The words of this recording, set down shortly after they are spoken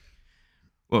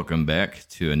Welcome back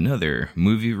to another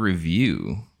movie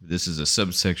review. This is a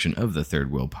subsection of the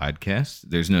Third Wheel podcast.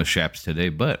 There's no Shaps today,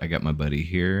 but I got my buddy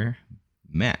here,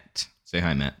 Matt. Say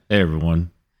hi, Matt. Hey,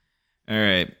 everyone. All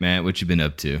right, Matt, what you been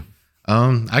up to?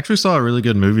 I actually saw a really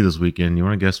good movie this weekend. You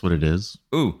want to guess what it is?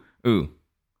 Ooh.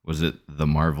 Was it The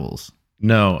Marvels?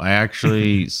 No, I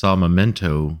actually saw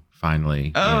Memento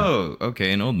finally. Oh,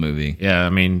 okay, an old movie. Yeah, I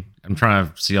mean, I'm trying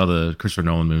to see all the Christopher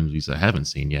Nolan movies I haven't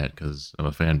seen yet because I'm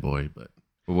a fanboy, but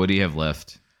What do you have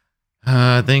left?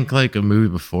 I think like a movie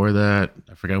before that,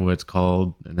 I forgot what it's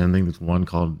called, and then I think there's one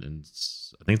called, I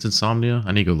think it's Insomnia.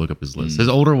 I need to go look up his list. His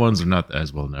older ones are not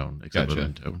as well known, except Gotcha.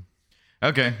 Memento.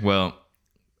 Okay, well,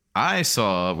 I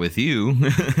saw with you,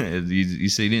 you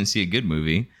say you didn't see a good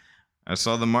movie. I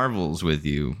saw The Marvels with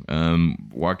you.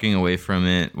 Walking away from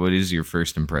it, what is your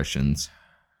first impressions?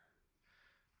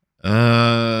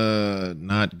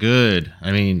 Not good.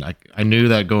 I mean, I knew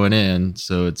that going in,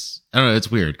 so I don't know,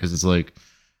 it's weird because it's like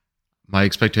my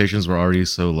expectations were already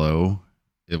so low.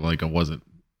 Didn't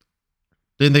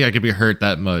think I could be hurt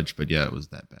that much, but yeah, it was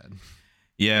that bad.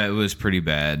 Yeah, it was pretty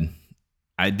bad.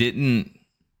 How do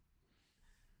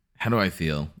I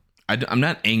feel? I'm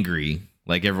not angry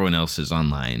like everyone else is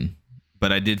online,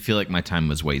 but I did feel like my time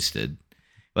was wasted.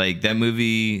 Like that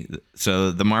movie,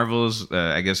 so The Marvels,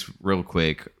 I guess real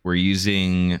quick, we're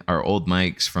using our old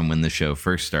mics from when the show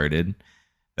first started.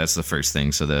 That's the first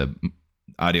thing. So the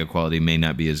audio quality may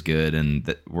not be as good and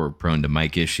that we're prone to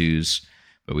mic issues,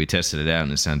 but we tested it out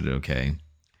and it sounded okay.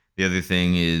 The other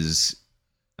thing is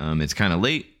it's kind of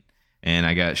late and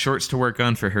I got shorts to work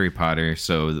on for Harry Potter.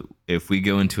 So if we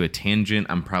go into a tangent,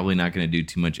 I'm probably not going to do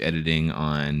too much editing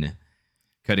on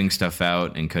cutting stuff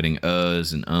out and cutting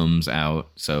uhs and ums out.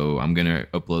 So I'm going to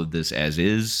upload this as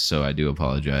is. So I do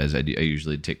apologize. I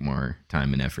usually take more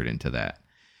time and effort into that.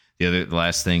 The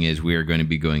last thing is we are going to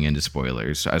be going into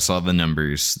spoilers. I saw the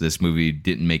numbers. This movie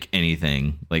didn't make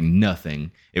anything, like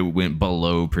nothing. It went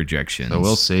below projections. So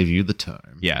we'll save you the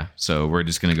time. Yeah. So we're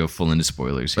just going to go full into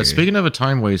spoilers here. But speaking of a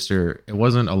time waster, it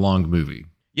wasn't a long movie.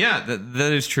 Yeah,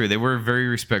 that is true. They were very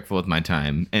respectful with my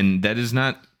time. And that is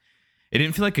not... It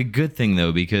didn't feel like a good thing,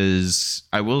 though, because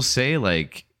I will say,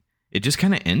 like, it just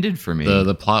kind of ended for me.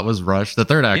 The plot was rushed. The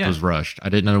third act was rushed. I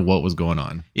didn't know what was going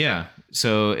on. Yeah.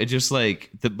 So it just, like,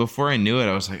 before I knew it,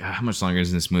 I was like, how much longer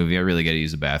is this movie? I really got to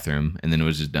use the bathroom. And then it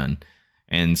was just done.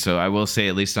 And so I will say,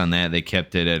 at least on that, they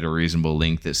kept it at a reasonable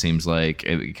length. It seems like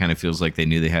it kind of feels like they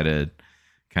knew they had a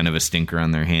kind of a stinker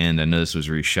on their hand. I know this was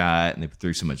reshot, and they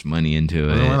threw so much money into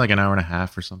it. Was it only like an hour and a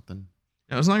half or something?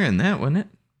 It was longer than that, wasn't it?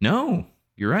 No,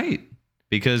 you're right.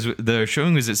 Because the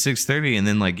showing was at 6:30 and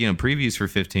then previews for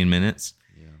 15 minutes.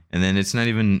 Yeah. And then it's not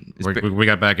even... We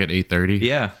got back at 8:30.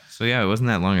 Yeah. So yeah, it wasn't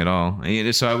that long at all.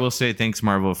 So I will say thanks,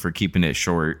 Marvel, for keeping it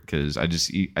short because I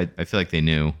feel like they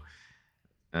knew.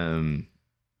 So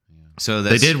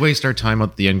they did waste our time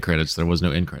with the end credits. There was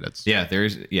no end credits.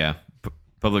 Yeah,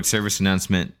 public service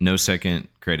announcement, no second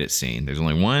credit scene. There's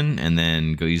only one, and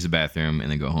then go use the bathroom and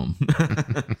then go home.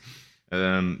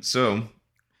 So...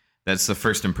 That's the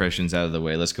first impressions out of the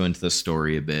way. Let's go into the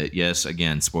story a bit. Yes,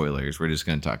 again, spoilers. We're just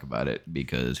going to talk about it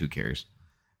because who cares?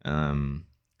 I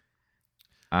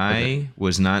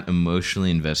was not emotionally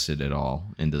invested at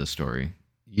all into the story.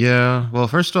 Yeah. Well,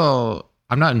 first of all,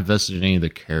 I'm not invested in any of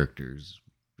the characters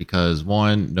because,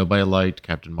 one, nobody liked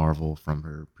Captain Marvel from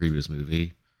her previous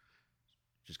movie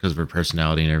just because of her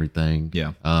personality and everything.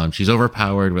 Yeah. She's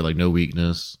overpowered with no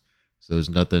weakness. So there's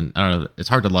nothing. I don't know. It's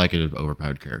hard to like an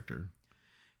overpowered character.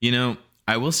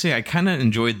 I will say I kind of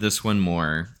enjoyed this one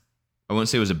more. I won't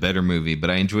say it was a better movie,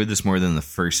 but I enjoyed this more than the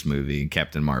first movie,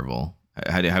 Captain Marvel.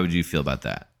 How would you feel about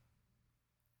that?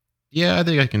 Yeah, I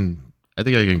think I can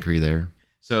agree there.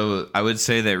 So I would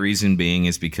say that reason being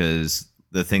is because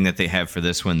the thing that they have for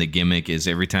this one, the gimmick is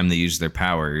every time they use their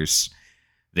powers,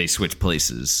 they switch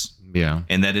places. Yeah.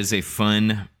 And that is a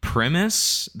fun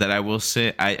premise that I will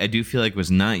say I do feel like was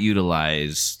not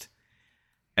utilized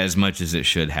as much as it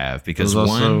should have because it was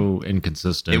also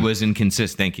inconsistent. It was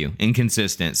inconsistent. Thank you.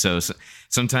 Inconsistent. So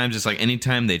sometimes it's like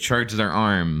anytime they charge their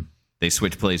arm, they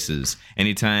switch places.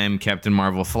 Anytime Captain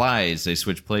Marvel flies, they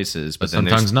switch places. But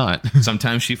sometimes not.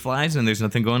 Sometimes she flies and there's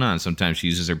nothing going on. Sometimes she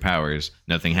uses her powers,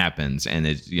 nothing happens, and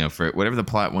it's for whatever the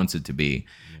plot wants it to be.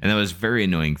 And that was very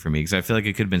annoying for me because I feel like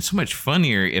it could have been so much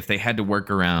funnier if they had to work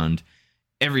around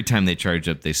every time they charge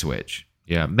up, they switch.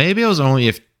 Yeah, maybe it was only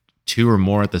if two or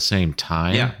more at the same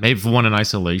time. Yeah. Maybe if one in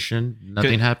isolation,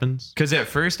 nothing happens. Because at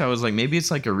first I was like, maybe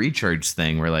it's like a recharge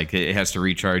thing where it has to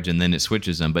recharge and then it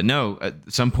switches them. But no, at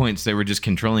some points they were just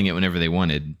controlling it whenever they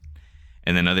wanted.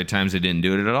 And then other times they didn't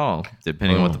do it at all,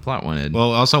 depending on what the plot wanted.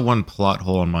 Well, also one plot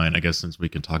hole in mine, I guess, since we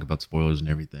can talk about spoilers and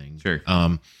everything. Sure.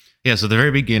 Yeah, so the very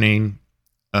beginning,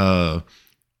 there's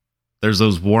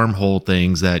those wormhole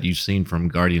things that you've seen from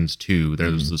Guardians 2.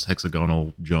 There's those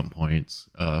hexagonal jump points.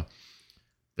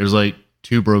 There's like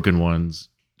 2 broken ones.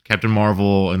 Captain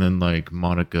Marvel and then like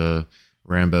Monica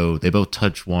Rambeau, they both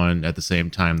touch one at the same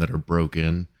time that are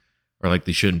broken, or like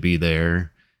they shouldn't be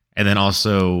there. And then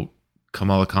also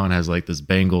Kamala Khan has like this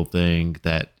bangle thing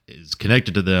that is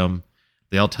connected to them.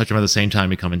 They all touch them at the same time,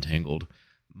 become entangled.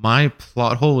 My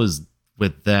plot hole is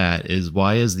with that is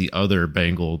why is the other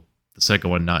bangle, the second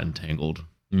one, not entangled?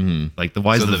 Like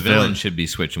why is so the villain should be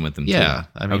switching with them too. Yeah,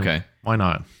 I mean, okay, why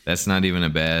not? That's not even a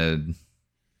bad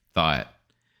thought.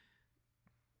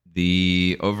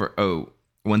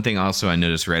 One thing also I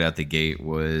noticed right out the gate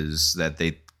was that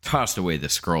they tossed away the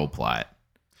scroll plot.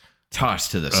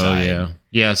 Tossed to the side. Oh,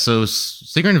 yeah. So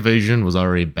Secret Invasion was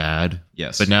already bad.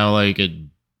 Yes. But now, like,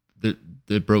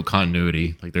 it broke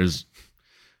continuity. Like, first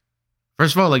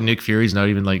of all, like, Nick Fury's not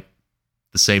even, like,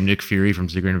 the same Nick Fury from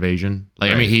Secret Invasion.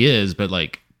 Like, right. I mean, he is, but,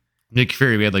 like, Nick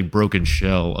Fury, we had, like, broken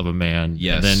shell of a man.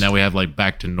 Yes. And then now we have, like,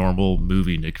 back to normal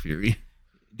movie Nick Fury.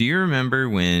 Do you remember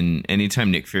when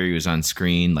anytime Nick Fury was on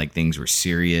screen, like, things were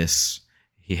serious?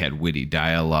 He had witty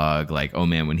dialogue. Like, oh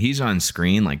man, when he's on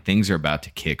screen, like things are about to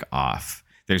kick off.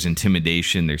 There's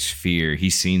intimidation. There's fear.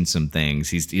 He's seen some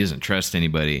things. He doesn't trust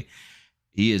anybody.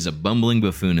 He is a bumbling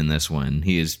buffoon in this one.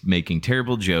 He is making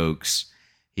terrible jokes.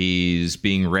 He's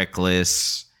being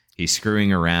reckless. He's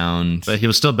screwing around. But he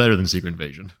was still better than Secret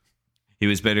Invasion. He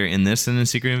was better in this than in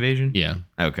Secret Invasion? Yeah.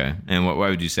 Okay. And why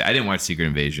would you say? I didn't watch Secret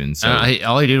Invasion. So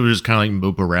all he did was just kind of like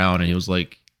mope around, and he was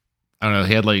like, I don't know,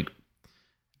 he had like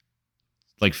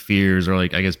fears or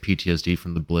like I guess PTSD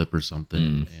from the blip or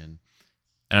something, and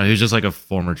I don't know, he was just like a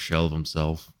former shell of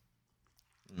himself.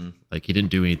 Like he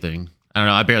didn't do anything. I don't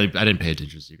know. I didn't pay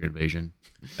attention to Secret Invasion.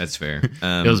 That's fair.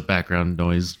 It was background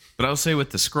noise. But I'll say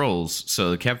with the Skrulls,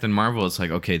 so Captain Marvel, it's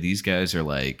like, okay, these guys are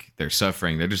like, they're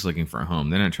suffering. They're just looking for a home.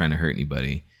 They're not trying to hurt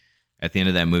anybody. At the end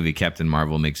of that movie, Captain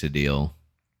Marvel makes a deal,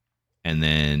 and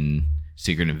then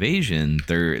Secret Invasion,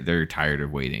 they're tired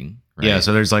of waiting. Right? Yeah.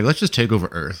 So there's like, let's just take over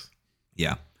Earth.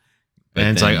 Yeah. But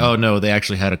and it's like, oh no, they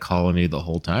actually had a colony the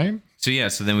whole time.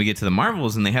 So then we get to the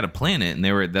Marvels and they had a planet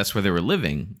and that's where they were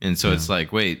living. And so it's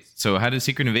like, wait, so how did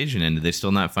Secret Invasion end? Did they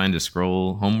still not find a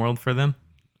Skrull homeworld for them?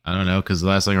 I don't know, because the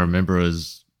last thing I remember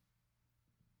was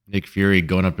Nick Fury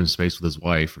going up in space with his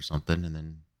wife or something, and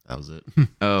then that was it.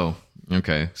 Oh,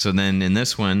 okay. So then in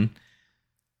this one,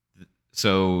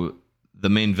 so the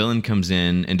main villain comes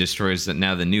in and destroys the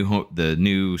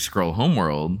new Skrull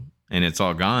homeworld. And it's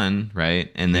all gone, right?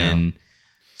 And then,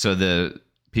 so the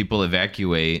people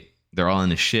evacuate. They're all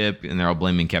in a ship, and they're all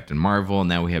blaming Captain Marvel. And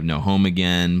now we have no home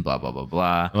again. Blah blah blah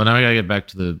blah. Well, now we gotta get back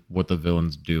to what the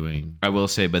villain's doing. I will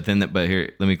say, but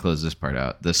here, let me close this part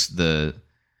out.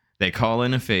 They call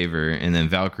in a favor, and then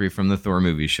Valkyrie from the Thor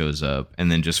movie shows up, and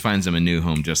then just finds them a new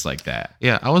home, just like that.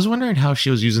 Yeah, I was wondering how she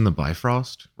was using the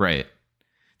Bifrost. Right.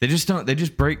 They just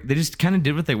kind of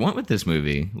did what they want with this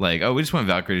movie. Like, oh, we just want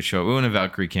Valkyrie to show up. We want a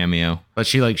Valkyrie cameo. But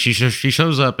she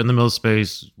shows up in the middle of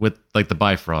space with like the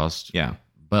Bifrost. Yeah.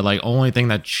 But like only thing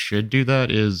that should do that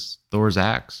is Thor's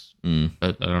axe.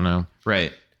 But I don't know.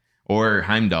 Right. Or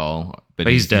Heimdall. But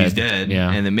he's dead. He's dead. Yeah.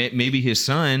 And then maybe his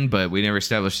son, but we never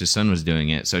established his son was doing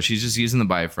it. So she's just using the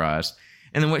Bifrost.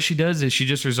 And then what she does is she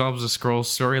just resolves the Skrull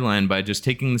storyline by just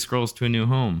taking the Skrulls to a new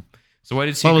home. So why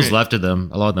did what was left of them?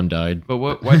 A lot of them died. But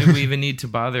why did we even need to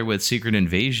bother with Secret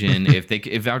Invasion if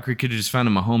Valkyrie could have just found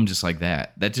him a home just like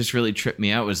that? That just really tripped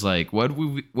me out. Was like, what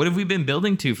have we been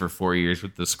building to for 4 years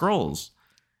with the Skrulls?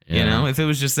 Yeah. You know, if it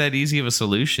was just that easy of a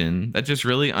solution, that just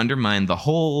really undermined the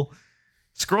whole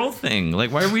Skrull thing.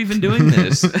 Like, why are we even doing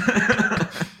this?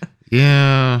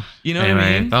 Yeah, you know what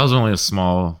I mean. That was only a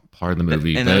small part of the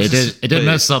movie, but it did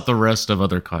mess up the rest of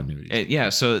other continuities. Yeah,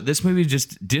 so this movie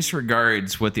just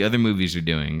disregards what the other movies are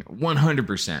doing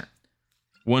 100%.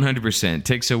 100%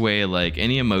 takes away like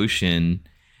any emotion.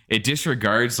 It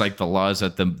disregards like the laws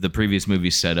that the previous movie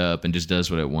set up and just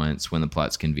does what it wants when the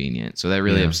plot's convenient. So that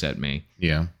really upset me.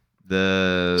 Yeah.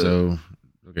 So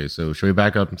should we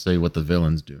back up and say what the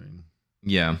villain's doing?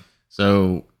 Yeah.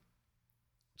 So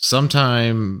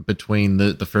sometime between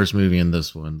the first movie and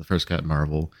this one, the first Captain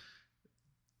Marvel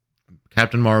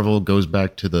goes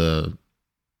back to the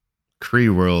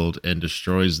Kree world and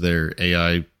destroys their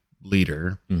AI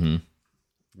leader. Mm-hmm.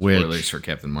 Spoilers for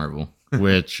Captain Marvel.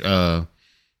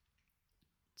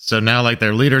 So now like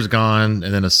their leader's gone,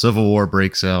 and then a civil war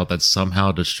breaks out that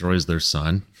somehow destroys their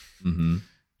sun. Mm-hmm.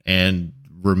 And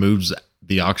removes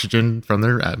the oxygen from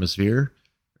their atmosphere.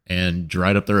 and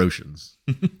dried up their oceans.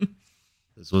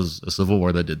 This was a civil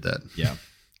war that did that. Yeah.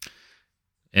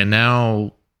 And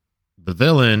now the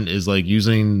villain is like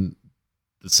using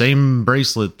the same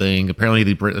bracelet thing. Apparently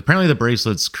the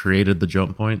bracelets created the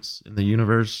jump points in the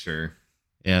universe. Sure.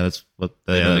 Yeah, that's what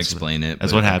they don't explain it.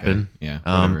 That's what happened. Yeah.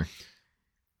 Whatever.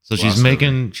 So she's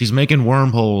making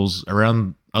wormholes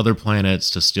around other planets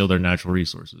to steal their natural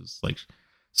resources. Like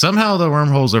somehow the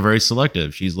wormholes are very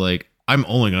selective. She's like, I'm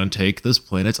only going to take this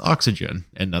planet's oxygen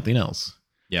and nothing else.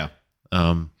 Yeah.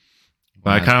 But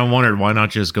I kind of wondered why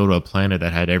not just go to a planet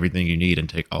that had everything you need and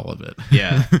take all of it.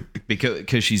 Yeah,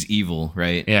 because she's evil,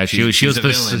 right? Yeah, she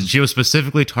was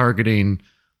specifically targeting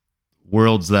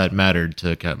worlds that mattered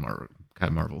to Cat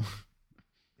Marvel.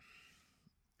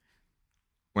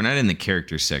 We're not in the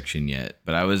character section yet,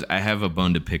 but I have a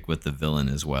bone to pick with the villain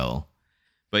as well.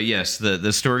 But yes,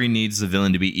 the story needs the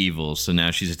villain to be evil, so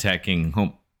now she's attacking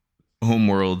home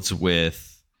worlds with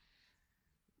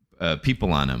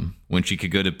people on them when she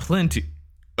could go to plenty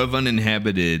of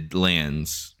uninhabited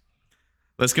lands.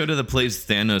 Let's go to the place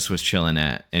Thanos was chilling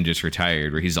at and just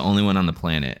retired, where he's the only one on the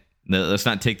planet. Let's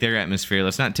not take their atmosphere.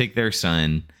 Let's not take their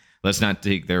sun. Let's not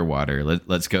take their water.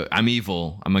 Let's go. I'm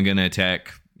evil. I'm going to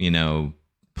attack,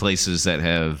 places that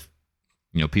have,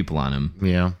 people on them.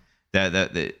 Yeah.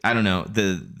 That I don't know.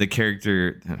 The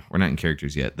character, we're not in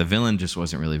characters yet. The villain just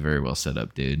wasn't really very well set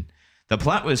up, dude. The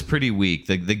plot was pretty weak.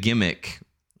 The gimmick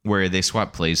where they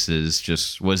swap places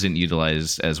just wasn't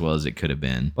utilized as well as it could have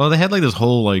been. Well, they had like this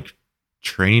whole like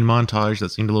training montage that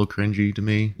seemed a little cringy to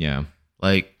me. Yeah.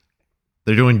 Like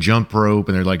they're doing jump rope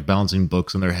and they're like balancing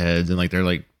books on their heads and like they're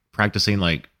like practicing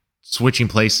like switching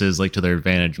places like to their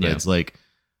advantage. But it's like,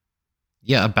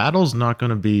 yeah, a battle's not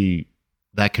going to be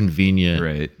that convenient.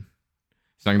 Right.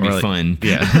 It's not going to be fun.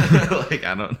 Yeah. Like,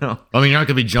 I don't know. I mean, you're not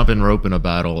going to be jumping rope in a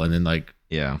battle and then like,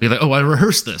 be like, oh, I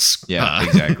rehearsed this. Yeah,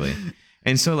 exactly.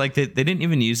 And so, like, they didn't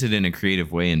even use it in a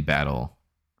creative way in battle.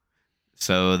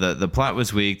 So the plot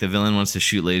was weak. The villain wants to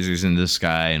shoot lasers into the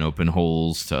sky and open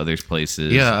holes to others'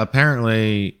 places. Yeah,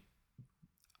 apparently,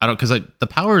 because the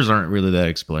powers aren't really that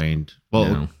explained.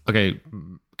 Well, okay,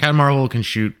 Captain Marvel can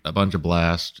shoot a bunch of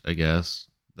blast, I guess.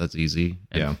 That's easy.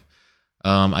 And,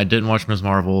 I didn't watch Ms.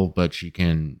 Marvel, but she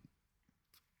can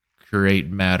create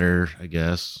matter, I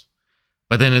guess.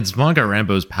 But then it's Monica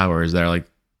Rambeau's powers that are like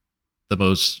the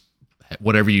most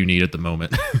whatever you need at the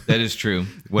moment. That is true.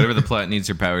 Whatever the plot needs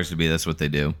her powers to be, that's what they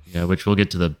do. Yeah, which we'll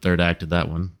get to the third act of that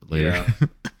one later. Yeah.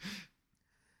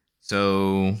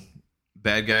 So,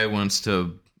 bad guy wants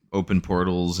to open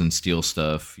portals and steal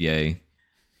stuff. Yay.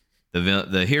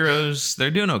 The heroes,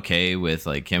 they're doing okay with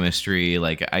like chemistry.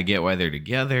 Like, I get why they're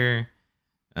together.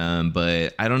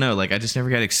 But I don't know. Like, I just never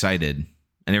got excited.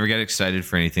 I never got excited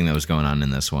for anything that was going on in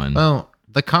this one. Well,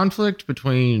 the conflict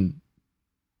between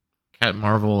Captain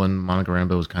Marvel and Monica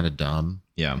Rambeau was kind of dumb.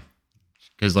 Yeah.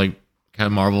 Because, like,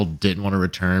 Captain Marvel didn't want to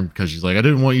return because she's like, I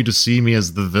didn't want you to see me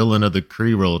as the villain of the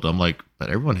Kree world. I'm like, but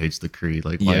everyone hates the Kree.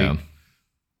 Like,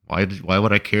 why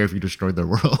would I care if you destroyed their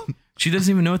world? She doesn't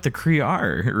even know what the Kree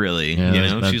are, really.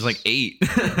 Yeah, she's like 8.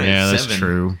 Yeah, that's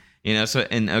true. So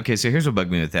here's what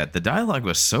bugged me with that. The dialogue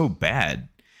was so bad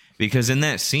because in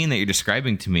that scene that you're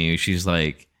describing to me, she's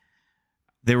like,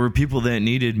 there were people that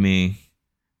needed me.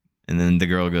 And then the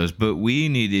girl goes, but we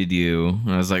needed you.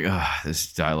 And I was like, oh,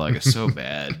 this dialogue is so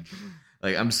bad.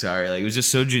 Like, I'm sorry. Like, it was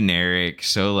just so generic.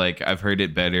 So, like, I've heard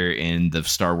it better in the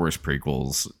Star Wars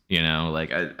prequels,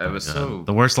 Like, I was so...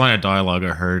 The worst line of dialogue I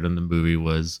heard in the movie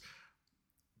was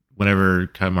whenever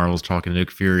Captain Marvel's talking to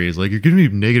Nick Fury, is like, you're giving me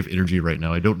negative energy right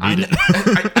now. I don't need it.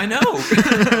 I know.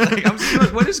 Like, I'm just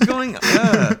like, what is going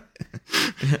on?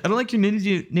 I don't like your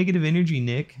negative energy,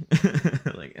 Nick.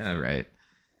 Like, all right.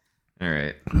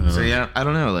 So, yeah, I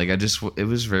don't know. Like, it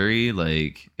was very,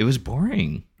 like, it was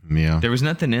boring. Yeah. There was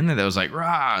nothing in there that was like,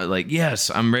 rah, like, yes,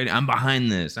 I'm ready. I'm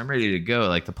behind this. I'm ready to go.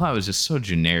 Like, the plot was just so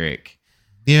generic.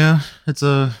 Yeah, it's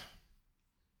a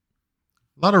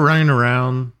lot of running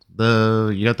around.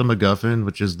 You got the MacGuffin,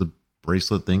 which is the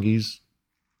bracelet thingies.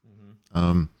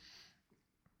 Mm-hmm.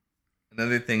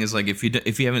 Another thing is, like, if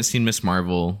you haven't seen Miss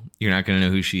Marvel, you're not going to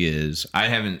know who she is. I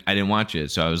didn't watch it.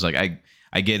 So I was like,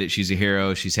 I get it. She's a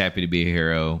hero. She's happy to be a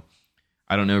hero.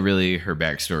 I don't know really her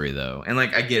backstory, though. And,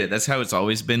 like, I get it. That's how it's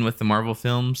always been with the Marvel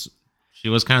films. She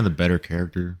was kind of the better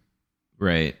character.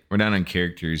 Right. We're not on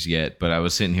characters yet, but I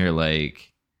was sitting here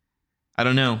like, I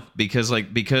don't know.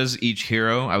 Because each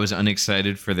hero, I was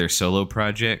unexcited for their solo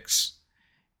projects.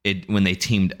 When they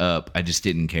teamed up, I just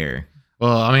didn't care.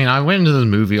 Well, I mean, I went into the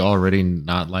movie already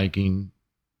not liking...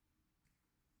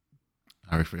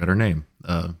 I already forgot her name.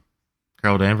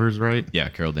 Carol Danvers, right? Yeah,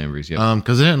 Carol Danvers, yeah.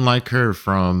 Because I didn't like her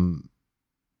from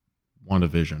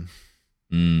WandaVision.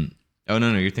 Oh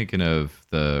no, you're thinking of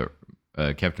the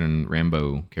Captain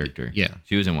Rambo character. Yeah,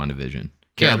 she was in WandaVision.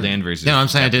 Carol Danvers. No, I'm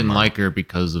saying Captain I didn't Marvel. like her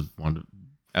because of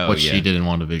what she did in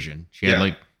WandaVision. She had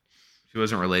like, she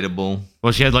wasn't relatable.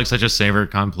 Well, she had like such a savior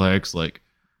complex, like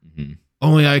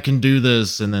only I can do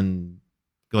this, and then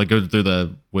like go through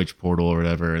the witch portal or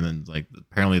whatever, and then like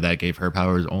apparently that gave her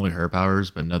powers, only her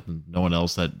powers, but no one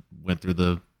else that went through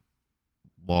the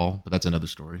wall. But that's another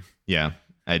story. Yeah,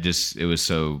 it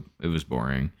was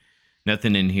boring.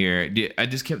 Nothing in here. I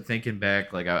just kept thinking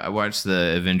back. Like I watched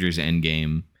the Avengers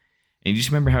Endgame, and you just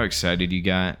remember how excited you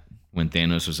got when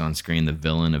Thanos was on screen, the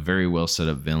villain, a very well set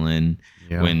up villain.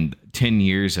 Yeah. When 10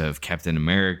 years of Captain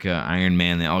America, Iron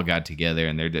Man, they all got together,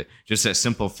 and they're just that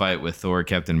simple fight with Thor,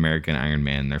 Captain America, and Iron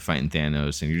Man. They're fighting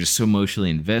Thanos, and you're just so emotionally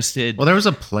invested. Well, there was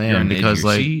a plan because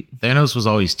like Thanos was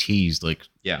always teased like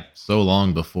so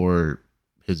long before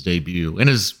his debut, and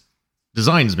his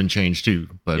design's been changed too.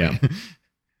 But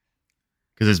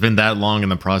because it's been that long in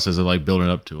the process of like building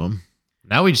up to him.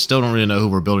 Now we still don't really know who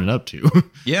we're building up to.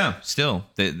 Yeah, still.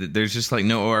 There's just like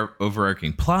no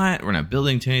overarching plot. We're not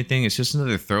building to anything. It's just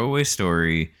another throwaway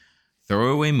story,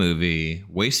 throwaway movie,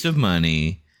 waste of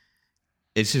money.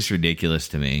 It's just ridiculous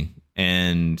to me.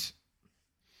 And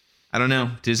I don't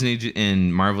know. Disney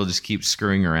and Marvel just keep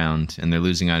screwing around, and they're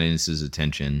losing audiences'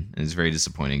 attention. And it's very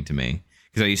disappointing to me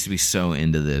because I used to be so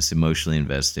into this, emotionally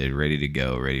invested, ready to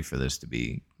go, ready for this to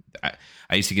be.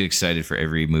 I used to get excited for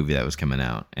every movie that was coming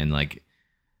out, and like.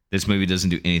 This movie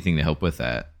doesn't do anything to help with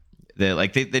that.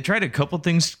 They tried a couple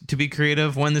things to be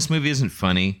creative. One, this movie isn't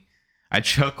funny. I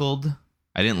chuckled.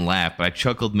 I didn't laugh, but I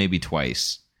chuckled maybe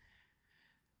twice.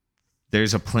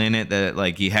 There's a planet that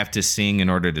like you have to sing in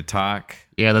order to talk.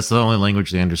 Yeah, that's the only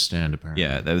language they understand, apparently.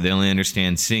 Yeah, they only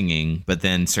understand singing, but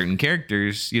then certain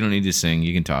characters, you don't need to sing,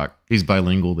 you can talk. He's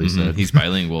bilingual, they said. He's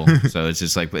bilingual. So it's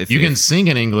just like... You can sing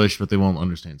in English, but they won't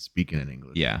understand speaking in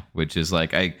English. Yeah, which is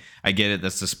like, I get it,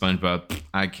 that's the SpongeBob.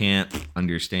 I can't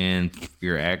understand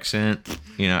your accent.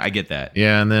 You know, I get that.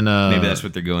 Yeah, and then... maybe that's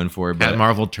what they're going for. Captain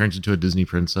Marvel turns into a Disney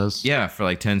princess. Yeah, for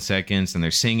like 10 seconds, and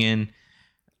they're singing.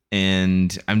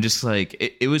 And I'm just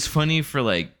like... It was funny for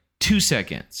like 2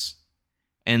 seconds.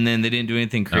 And then they didn't do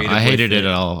anything creative. No, I hated it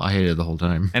at all. I hated it the whole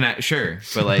time. And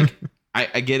but like,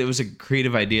 I get it was a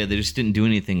creative idea. They just didn't do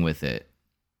anything with it.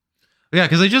 Yeah,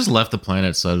 because they just left the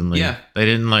planet suddenly. Yeah, they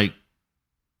didn't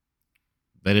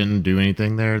do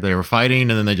anything there. They were fighting,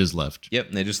 and then they just left.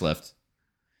 Yep, they just left.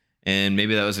 And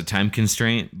maybe that was a time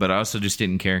constraint, but I also just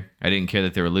didn't care. I didn't care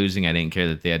that they were losing. I didn't care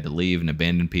that they had to leave and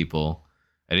abandon people.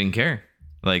 I didn't care.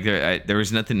 Like there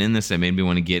was nothing in this that made me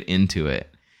want to get into it.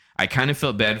 I kind of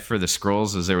felt bad for the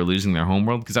Skrulls as they were losing their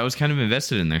homeworld because I was kind of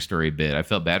invested in their story a bit. I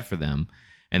felt bad for them.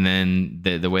 And then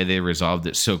the way they resolved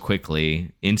it so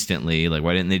quickly, instantly, like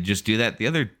why didn't they just do that the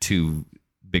other two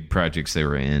big projects they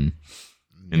were in?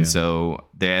 Yeah. And so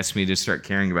they asked me to start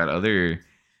caring about other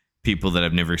people that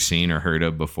I've never seen or heard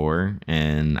of before,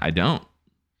 and I don't.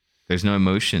 There's no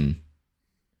emotion.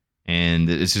 And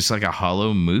it's just like a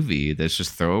hollow movie that's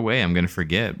just throwaway. I'm going to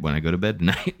forget when I go to bed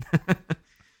tonight.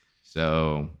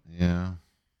 So... yeah, and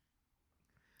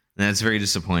that's very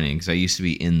disappointing because I used to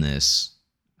be in this.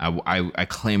 I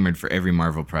clamored for every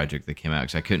Marvel project that came out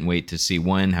because I couldn't wait to see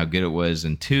one, how good it was,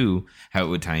 and two, how it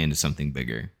would tie into something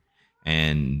bigger.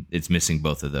 And it's missing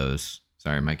both of those.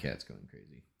 Sorry, my cat's going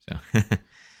crazy. So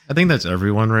I think that's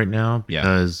everyone right now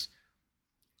because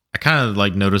I kind of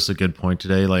like noticed a good point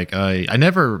today. Like I've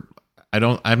never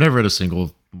read a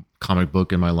single comic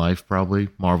book in my life, probably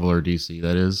Marvel or DC,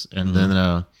 that is, and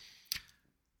then.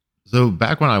 So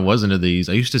back when I was into these,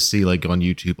 I used to see like on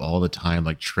YouTube all the time,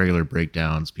 like trailer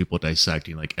breakdowns, people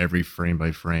dissecting like every frame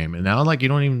by frame. And now like you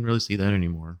don't even really see that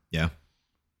anymore. Yeah.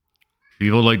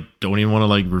 People like don't even want to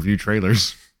like review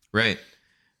trailers. Right.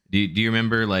 Do you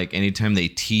remember like anytime they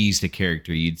teased a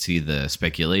character, you'd see the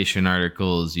speculation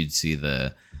articles, you'd see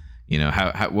the, you know,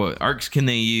 how what arcs can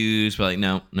they use? But like,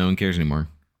 no one cares anymore.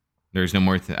 There's no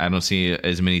more. I don't see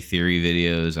as many theory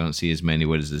videos. I don't see as many.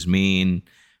 What does this mean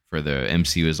for the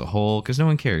MCU as a whole? Because no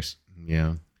one cares.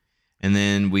 Yeah. And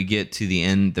then we get to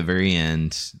the very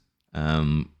end.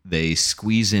 They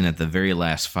squeeze in at the very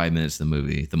last 5 minutes of the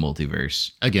movie, the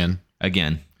multiverse. Again.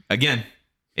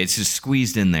 It's just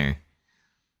squeezed in there.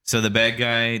 So the bad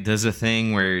guy does a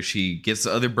thing where she gets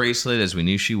the other bracelet, as we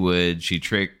knew she would. She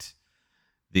tricked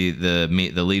the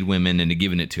lead women into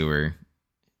giving it to her.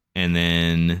 And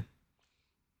then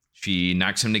she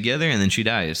knocks them together, and then she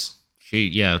dies.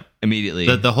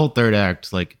 Immediately. The whole third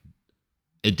act, like,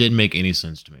 it didn't make any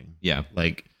sense to me. Yeah.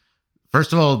 Like,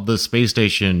 first of all, the space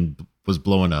station was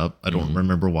blowing up. I don't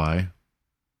remember why.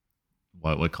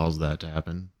 what caused that to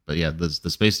happen. But yeah, the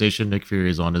space station Nick Fury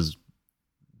is on is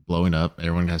blowing up.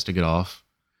 Everyone has to get off.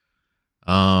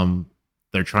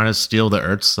 They're trying to steal the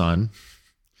Earth's sun.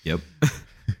 Yep.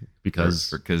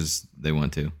 because they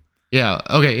want to. Yeah.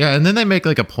 Okay. Yeah. And then they make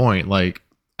like a point, like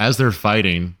as they're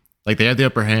fighting, like they have the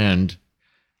upper hand,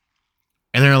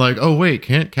 and they're like, "Oh wait,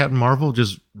 can't Captain Marvel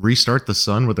just restart the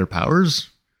sun with their powers?"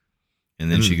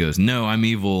 And then she goes, "No, I'm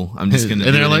evil. I'm just gonna."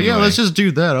 And they're like, "Yeah, let's just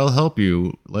do that. I'll help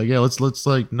you. Like, yeah, let's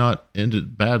like not end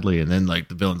it badly." And then like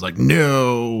the villain's like,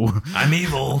 "No, I'm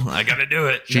evil. I gotta do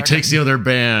it." She takes the other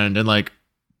band and like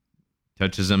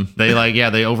touches them. They like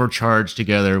they overcharge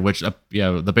together, which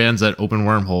the bands that open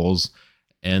wormholes,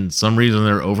 and some reason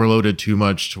they're overloaded too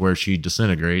much to where she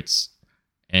disintegrates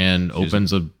and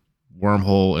opens a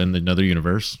wormhole in another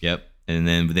universe. Yep. And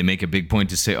then they make a big point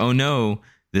to say, "Oh no,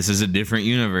 this is a different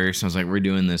universe." I was like, "We're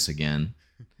doing this again."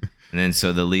 And then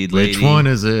so the lead lady, which one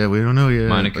is it? We don't know yet.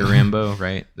 Monica Rambeau,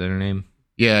 right? Is that her name?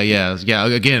 Yeah.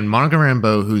 Again, Monica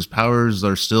Rambeau, whose powers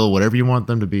are still whatever you want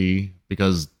them to be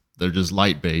because they're just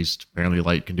light based. Apparently,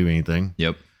 light can do anything.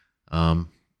 Yep.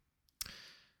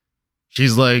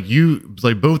 She's like,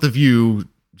 both of you.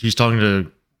 She's talking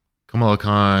to Kamala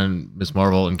Khan, Miss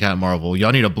Marvel, and Cat Marvel.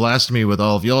 Y'all need to blast me with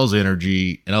all of y'all's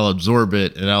energy, and I'll absorb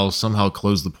it, and I'll somehow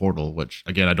close the portal. Which,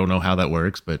 again, I don't know how that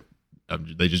works, but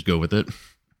they just go with it.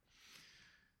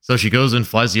 So she goes and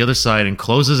flies the other side and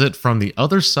closes it from the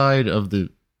other side of the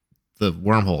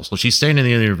wormhole. So she's staying in the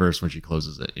universe when she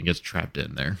closes it and gets trapped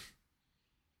in there.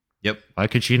 Yep. Why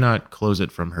could she not close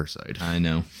it from her side? I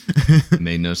know. It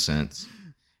made no sense.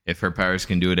 If her powers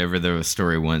can do whatever the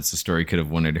story wants, the story could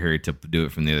have wanted her to do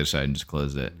it from the other side and just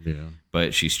close it. Yeah.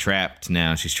 But she's trapped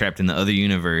now. She's trapped in the other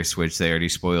universe, which they already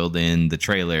spoiled in the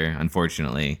trailer,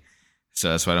 unfortunately. So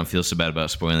that's why I don't feel so bad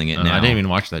about spoiling it now. I didn't even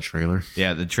watch that trailer.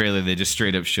 Yeah, the trailer, they just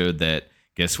straight up showed that,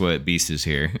 guess what, Beast is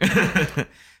here.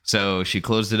 So she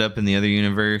closed it up in the other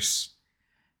universe.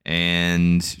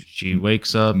 And she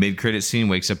wakes up. Mid-credit scene,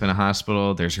 wakes up in a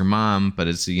hospital. There's her mom, but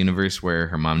it's a universe where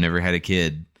her mom never had a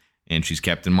kid. And she's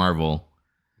Captain Marvel.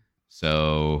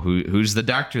 So who's the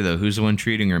doctor, though? Who's the one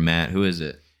treating her, Matt? Who is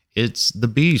it? It's the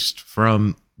Beast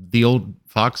from the old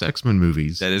Fox X-Men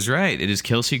movies. That is right. It is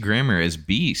Kelsey Grammer as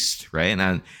Beast, right?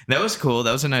 And that was cool.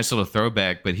 That was a nice little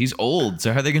throwback, but he's old.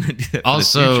 So how are they going to do that?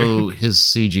 Also, his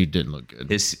CG didn't look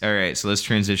good. All right, so let's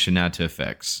transition now to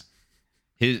effects.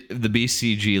 The Beast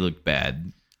CG looked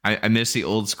bad. I miss the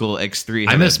old school X3.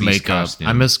 I miss makeup. Costume.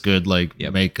 I miss good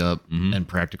makeup and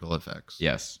practical effects.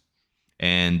 Yes.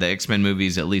 And the X-Men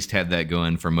movies at least had that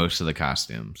going for most of the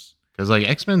costumes. Because like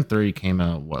X-Men 3 came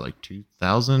out,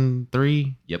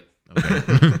 2003? Yep.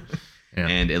 Okay. Yeah.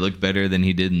 And it looked better than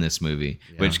he did in this movie.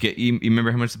 Yeah. Which you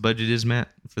remember how much the budget is, Matt,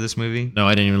 for this movie? No,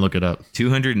 I didn't even look it up.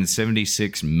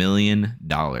 $276 million,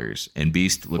 and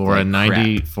Beast looked for like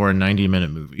crap. For a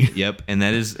 90-minute movie. Yep, and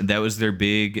that was their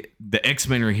big. The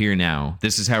X-Men are here now.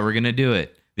 This is how we're gonna do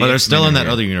it. But they're still in that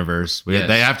other universe. Yes.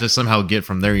 They have to somehow get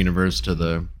from their universe to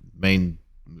the main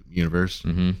universe.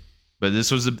 Mm-hmm. But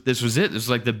this was it. This was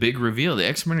like the big reveal. The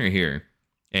X-Men are here,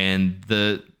 and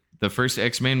the first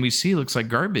X-Men we see looks like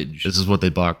garbage. This is what they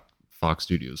bought Fox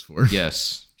Studios for.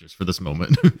 Yes. Just for this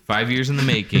moment. 5 years in the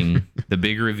making, the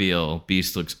big reveal,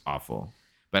 Beast looks awful.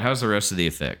 But how's the rest of the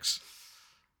effects?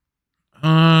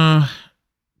 There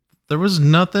was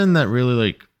nothing that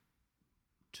really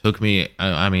took me.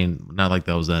 I mean, not like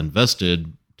that I was that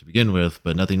invested to begin with,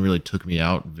 but nothing really took me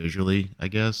out visually, I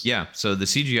guess. Yeah, so the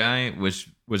CGI was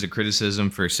a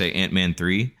criticism for, say, Ant-Man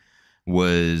 3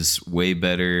 was way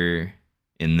better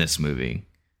in this movie.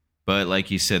 But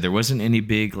like you said, there wasn't any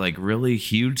big, really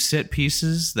huge set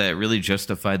pieces that really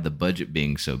justified the budget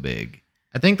being so big.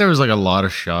 I think there was a lot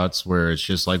of shots where it's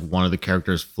just one of the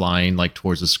characters flying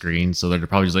towards the screen. So they're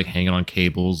probably just hanging on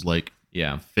cables,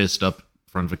 fist up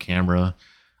in front of a camera.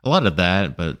 A lot of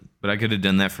that, but I could have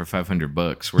done that for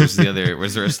 $500. Where's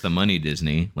the rest of the money,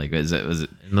 Disney? Was it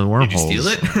in the wormholes? Did you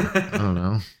steal it? I don't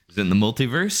know. Is it in the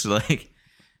multiverse?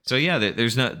 So yeah,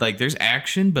 there's not there's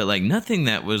action, but nothing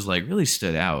that was really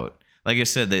stood out. Like I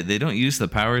said, they don't use the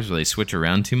powers where they switch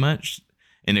around too much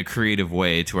in a creative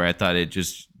way to where I thought it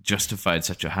just justified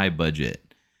such a high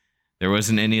budget. There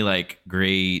wasn't any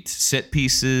great set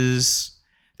pieces.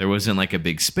 There wasn't a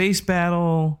big space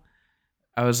battle.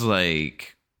 I was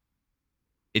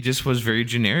it just was very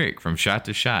generic from shot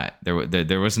to shot. There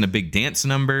wasn't a big dance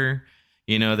number.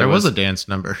 There was a dance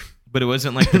number. But it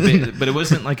wasn't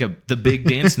the big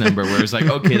dance number where it's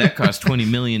okay, that cost $20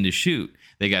 million to shoot.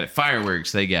 They got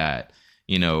fireworks. They got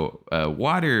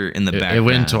water in the background. It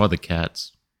went into all the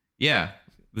cats. Yeah,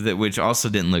 which also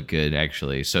didn't look good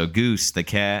actually. So Goose, the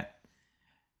cat,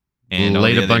 and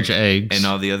laid a bunch of eggs, and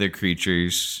all the other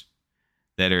creatures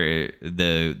that are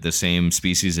the same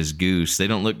species as Goose, they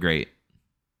don't look great.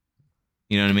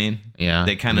 You know what I mean? Yeah.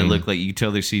 They kind of look like, you can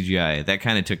tell they're CGI. That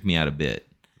kind of took me out a bit.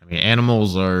 I mean,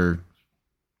 animals are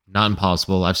not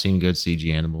impossible. I've seen good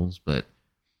CG animals, but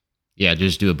yeah,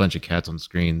 just do a bunch of cats on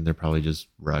screen. They're probably just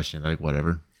rushing, like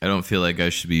whatever. I don't feel like I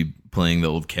should be playing the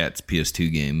old Cats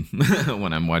PS2 game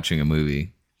when I'm watching a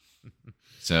movie.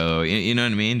 So, you know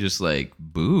what I mean? Just like,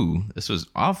 boo, this was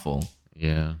awful.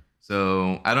 Yeah.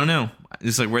 So, I don't know.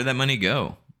 It's like, where'd that money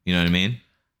go? You know what I mean?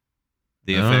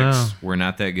 The effects were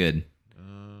not that good.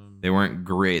 They weren't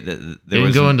great. They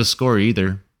didn't go into score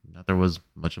either. Not there was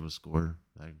much of a score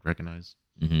I recognize.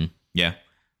 Mm-hmm. Yeah.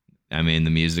 I mean,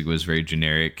 the music was very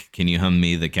generic. Can you hum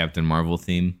me the Captain Marvel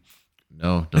theme?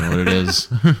 No, don't know what it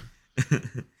is.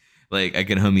 Like, I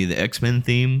can hum you the X-Men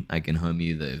theme. I can hum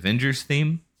you the Avengers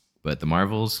theme. But the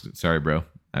Marvels, sorry, bro.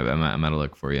 I'm out of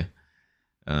luck for you.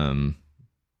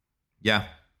 Yeah,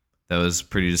 that was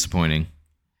pretty disappointing.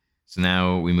 So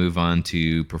now we move on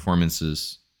to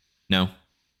performances. No.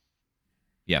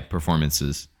 Yeah,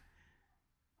 performances.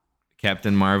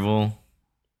 Captain Marvel,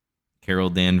 Carol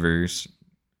Danvers,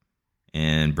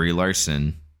 and Brie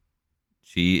Larson.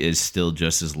 She is still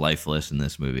just as lifeless in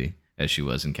this movie as she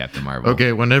was in Captain Marvel.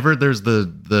 Okay, whenever there's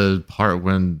the part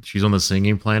when she's on the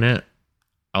singing planet,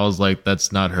 I was like,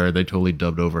 that's not her. They totally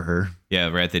dubbed over her. Yeah,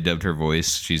 right. They dubbed her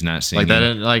voice. She's not singing.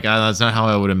 That's not how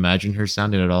I would imagine her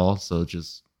sounding at all. So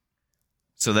just.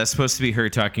 So that's supposed to be her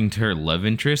talking to her love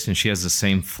interest, and she has the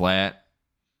same flat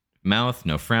mouth,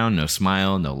 no frown, no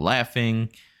smile, no laughing,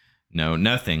 no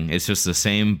nothing. It's just the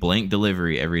same blank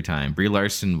delivery every time. Brie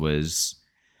Larson was,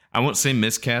 I won't say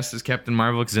miscast as Captain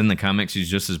Marvel, because in the comics she's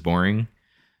just as boring,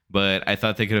 but I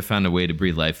thought they could have found a way to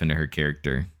breathe life into her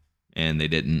character, and they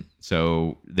didn't.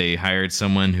 So they hired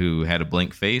someone who had a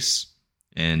blank face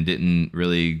and didn't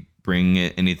really bring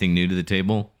anything new to the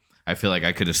table. I feel like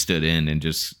I could have stood in and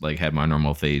just like had my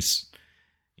normal face,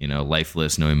 you know,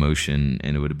 lifeless, no emotion,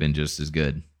 and it would have been just as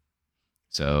good.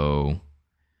 So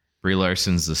Brie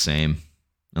Larson's the same,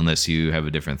 unless you have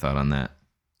a different thought on that.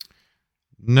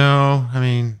 No, I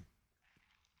mean,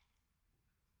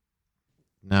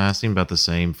 nah, it seemed about the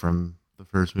same from the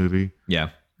first movie.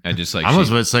 Yeah, I just like. I was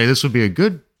about to say this would be a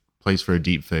good place for a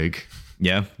deep fake.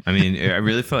 Yeah, I mean, I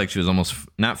really felt like she was almost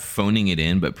not phoning it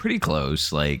in, but pretty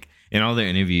close. Like in all their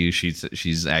interviews,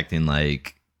 she's acting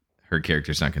like her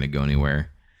character's not going to go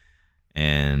anywhere,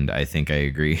 and I think I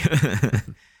agree.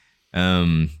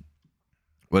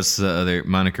 What's the other,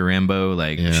 Monica Rambeau?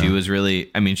 Like she was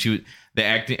really. I mean, the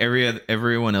acting.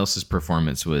 Everyone else's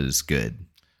performance was good.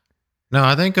 No,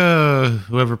 I think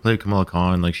whoever played Kamala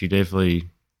Khan, like she definitely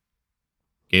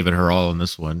gave it her all in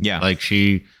this one. Yeah, like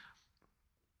I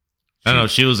don't know.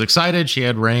 She was excited. She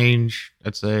had range.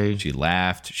 I'd say she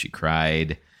laughed. She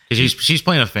cried. She's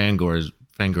playing a fangirl.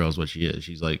 Fangirl is what she is.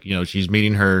 She's like, you know, she's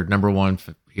meeting her number one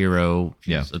hero.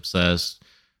 She's obsessed.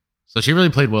 So she really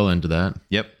played well into that.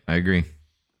 Yep, I agree.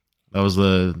 That was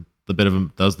that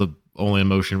was the only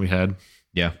emotion we had.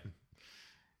 Yeah,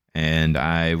 and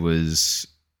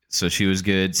so she was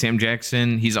good. Sam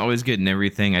Jackson, he's always good in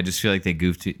everything. I just feel like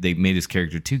they made his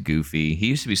character too goofy. He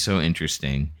used to be so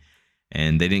interesting,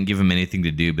 and they didn't give him anything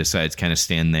to do besides kind of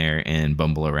stand there and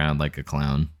bumble around like a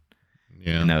clown.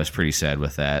 Yeah, and I was pretty sad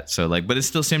with that. So but it's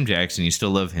still Sam Jackson. You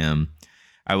still love him.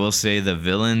 I will say the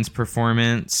villain's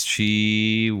performance,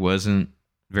 she wasn't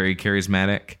very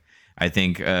charismatic. I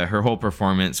think her whole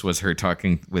performance was her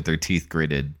talking with her teeth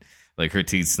gritted, like her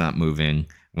teeth's not moving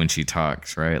when she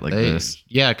talks, right? Like this.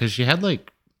 Yeah, because she had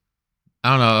like, I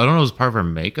don't know if it was part of her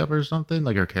makeup or something,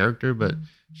 like her character, but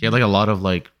she had like a lot of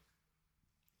like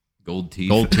gold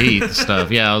teeth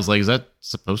stuff. Yeah, I was like, is that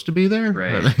supposed to be there?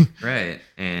 Right.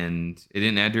 And it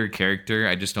didn't add to her character.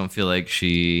 I just don't feel like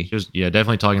she was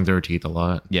definitely talking through her teeth a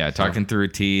lot. Yeah, talking through her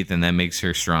teeth, and that makes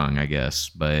her strong, I guess.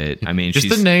 But I mean,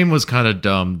 just the name was kind of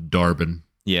dumb, Darbin.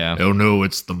 Yeah. Oh no,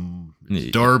 it's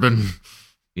Darbin.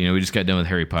 You know, we just got done with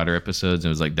Harry Potter episodes, and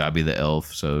it was like Dobby the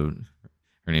elf, so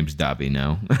her name's Dobby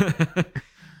now.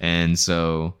 And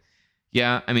so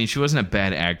yeah, I mean, she wasn't a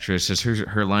bad actress. Just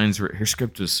her lines her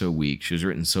script was so weak. She was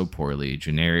written so poorly.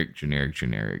 Generic.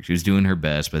 She was doing her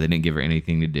best, but they didn't give her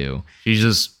anything to do. She's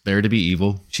just there to be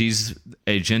evil. She's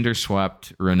a gender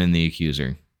swapped Ronan the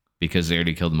Accuser because they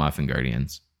already killed him off in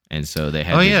Guardians. And so they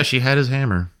had. Oh, yeah, she had his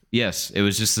hammer. Yes, it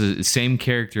was just the same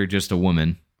character, just a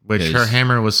woman. Which her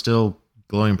hammer was still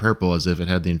glowing purple as if it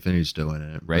had the Infinity Stone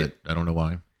in it. Right. I don't know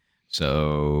why.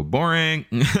 So boring.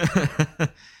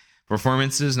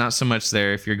 Performances, not so much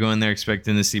there. If you're going there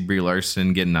expecting to see Brie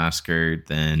Larson get an Oscar,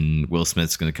 then Will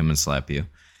Smith's going to come and slap you.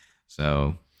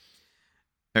 So,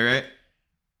 All right.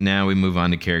 Now we move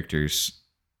on to characters.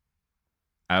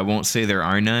 I won't say there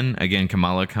are none. Again,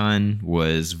 Kamala Khan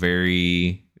was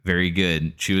very, very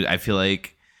good. I feel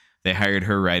like they hired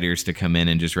her writers to come in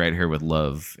and just write her with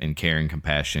love and care and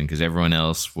compassion, because everyone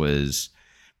else was,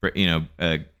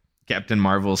 Captain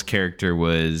Marvel's character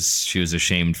she was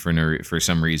ashamed for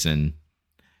some reason,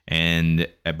 and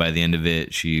by the end of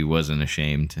it, she wasn't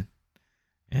ashamed,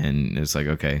 and it's like,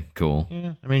 okay, cool.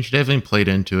 Yeah, I mean, she definitely played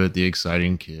into it. The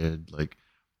exciting kid, like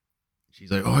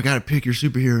she's like, "Oh, I gotta pick your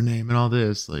superhero name and all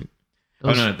this." Like,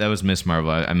 no, that was Miss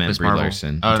Marvel. I meant Miss Brie Marvel.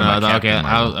 Larson. Oh no, okay,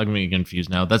 Marvel. I'm getting confused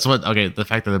now. That's what. Okay, the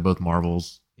fact that they're both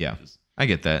Marvels. Yeah, I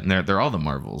get that, and they're all the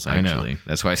Marvels. Actually, I know.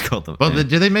 That's why it's called them. But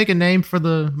did they make a name for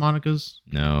the Monicas?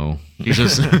 No,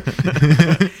 Jesus.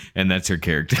 And that's her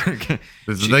character.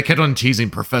 They kept on teasing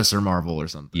Professor Marvel or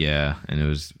something. Yeah, and it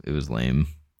was lame,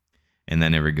 and that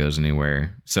never goes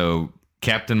anywhere. So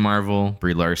Captain Marvel,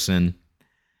 Brie Larson,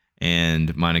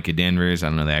 and Monica Danvers. I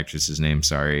don't know the actress's name.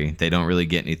 Sorry, they don't really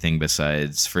get anything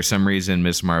besides, for some reason,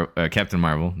 Captain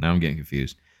Marvel. Now I'm getting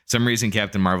confused. Some reason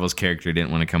Captain Marvel's character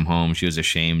didn't want to come home. She was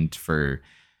ashamed for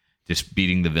just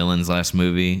beating the villains last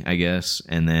movie, I guess.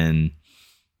 And then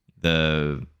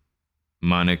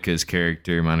Monica's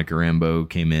character, Monica Rambeau,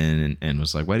 came in and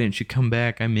was like, "Why didn't you come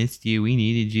back? I missed you. We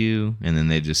needed you." And then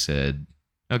they just said,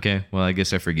 "Okay, well, I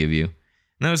guess I forgive you." And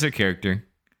that was their character.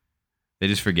 They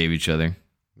just forgave each other.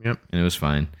 Yep. And it was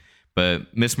fine.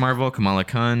 But Miss Marvel, Kamala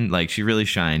Khan, like, she really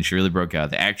shined. She really broke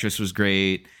out. The actress was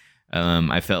great.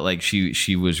 I felt like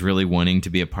she was really wanting to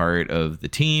be a part of the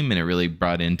team, and it really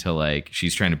brought into, like,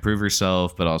 she's trying to prove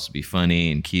herself, but also be funny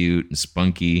and cute and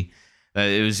spunky.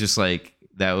 It was just like,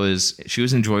 she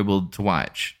was enjoyable to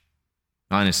watch.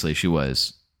 Honestly, she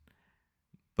was.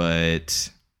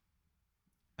 But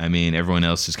I mean, everyone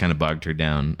else just kind of bogged her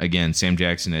down. Again, Sam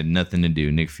Jackson had nothing to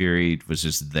do. Nick Fury was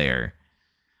just there.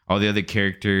 All the other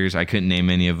characters, I couldn't name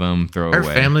any of them. Throw Her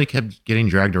away. family kept getting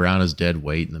dragged around as dead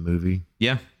weight in the movie.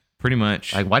 Yeah, pretty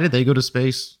much. Like, why did they go to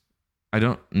space? I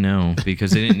don't know,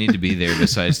 because they didn't need to be there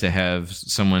besides to have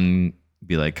someone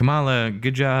be like, "Kamala,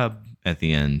 good job," at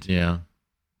the end. Yeah.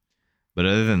 But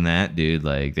other than that, dude,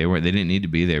 like, they didn't need to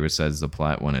be there besides the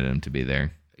plot wanted them to be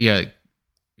there. Yeah.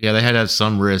 Yeah, they had to have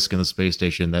some risk in the space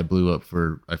station that blew up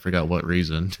for, I forgot what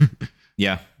reason.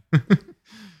 Yeah.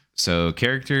 So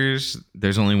characters,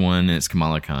 there's only one, and it's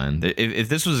Kamala Khan. If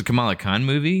this was a Kamala Khan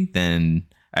movie, then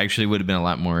actually would have been a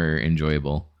lot more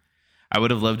enjoyable. I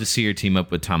would have loved to see her team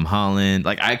up with Tom Holland.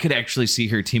 Like, I could actually see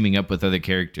her teaming up with other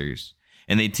characters.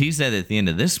 And they teased that at the end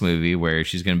of this movie, where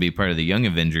she's going to be part of the Young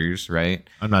Avengers, right?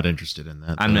 I'm not interested in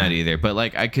that. I'm not either. But,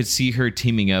 like, I could see her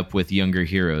teaming up with younger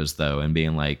heroes, though, and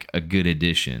being, like, a good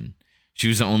addition. She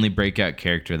was the only breakout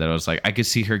character that I was like, I could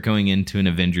see her going into an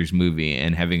Avengers movie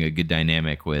and having a good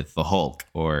dynamic with the Hulk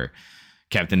or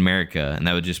Captain America, and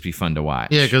that would just be fun to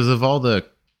watch. Yeah, because of all the,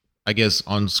 I guess,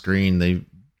 on screen,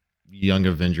 Young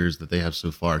Avengers that they have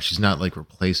so far, she's not, like,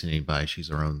 replacing anybody. She's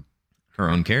her own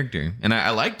character. And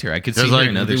I liked her. I could see her like,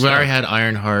 in other we stuff. already had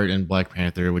Ironheart and Black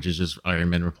Panther, which is just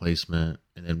Iron Man replacement.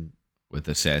 And then with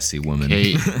a sassy woman.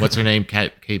 Kate, what's her name?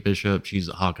 Kate Bishop. She's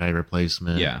a Hawkeye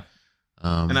replacement. Yeah.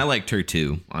 And I liked her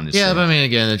too, honestly. Yeah, but I mean,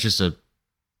 again, it's just a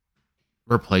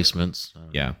replacements.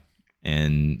 Yeah.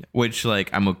 And which,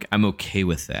 like, I'm okay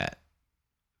with that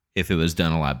if it was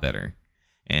done a lot better.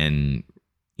 And,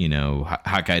 you know,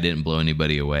 Hawkeye didn't blow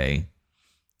anybody away.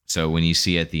 So when you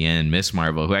see at the end Miss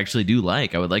Marvel, who I actually do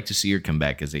like, I would like to see her come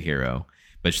back as a hero.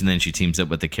 But then she teams up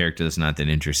with a character that's not that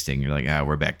interesting. You're like,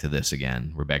 we're back to this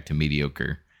again. We're back to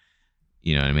mediocre.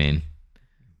 You know what I mean?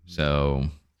 So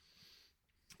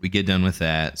we get done with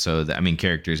that. So, I mean,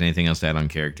 characters, anything else to add on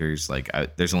characters? Like,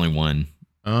 there's only one.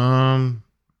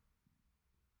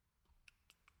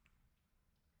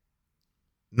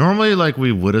 Normally, like,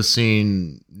 we would have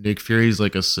seen Nick Fury's,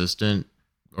 like, assistant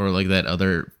or, like, that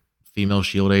other female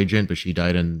SHIELD agent, but she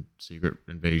died in Secret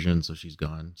Invasion, so she's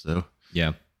gone. So,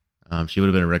 yeah. She would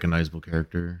have been a recognizable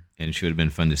character. And she would have been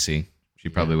fun to see. She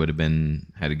probably would have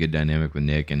had a good dynamic with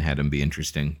Nick and had him be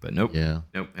interesting. But nope. Yeah.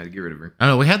 Nope. Had to get rid of her. I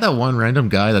don't know. We had that one random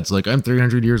guy that's like, I'm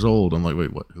 300 years old. I'm like,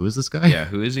 wait, what? Who is this guy? Yeah.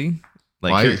 Who is he?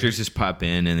 Like, characters just pop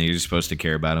in and you're supposed to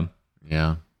care about him.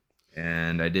 Yeah.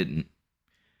 And I didn't.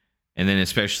 And then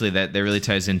especially that really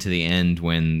ties into the end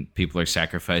when people are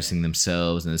sacrificing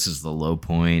themselves, and this is the low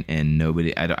point, and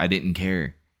I didn't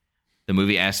care. The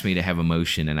movie asked me to have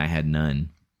emotion, and I had none.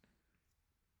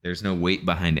 There's no weight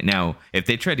behind it. Now, if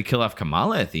they tried to kill off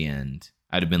Kamala at the end,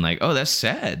 I'd have been like, oh, that's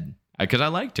sad, because I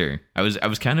liked her. I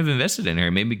was kind of invested in her.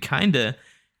 It made me kind of,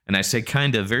 and I say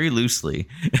kind of very loosely,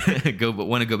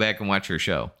 want to go back and watch her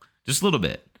show just a little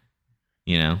bit.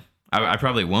 You know, I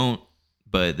probably won't.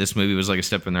 but this movie was like a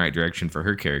step in the right direction for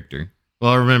her character.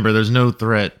 Well, remember, there's no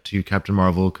threat to Captain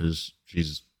Marvel because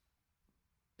she's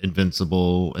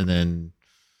invincible, and then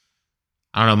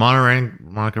I don't know,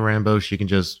 Monica Rambeau, she can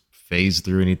just phase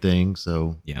through anything,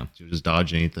 so Yeah. she'll just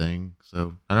dodge anything.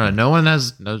 So I don't know.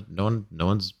 No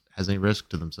one's has any risk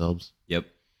to themselves. Yep.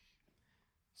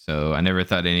 So I never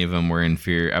thought any of them were in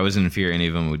fear. I wasn't in fear any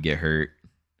of them would get hurt.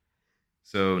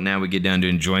 So now we get down to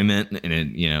enjoyment, and it,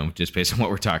 you know, just based on what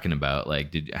we're talking about,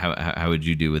 like, how would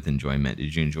you do with enjoyment?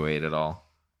 Did you enjoy it at all?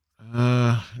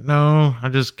 No, I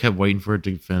just kept waiting for it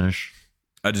to finish.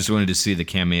 I just wanted to see the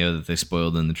cameo that they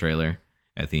spoiled in the trailer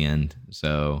at the end.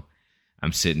 So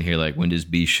I'm sitting here like, when does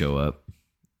Beast show up?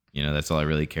 You know, that's all I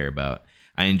really care about.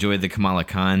 I enjoyed the Kamala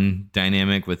Khan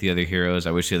dynamic with the other heroes.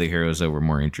 I wish the other heroes though were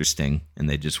more interesting, and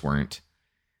they just weren't.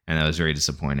 And that was very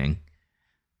disappointing.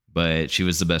 But she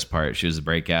was the best part. She was the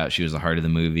breakout. She was the heart of the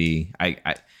movie.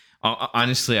 I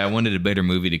honestly, I wanted a better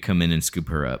movie to come in and scoop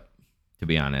her up, to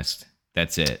be honest.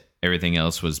 That's it. Everything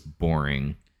else was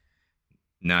boring.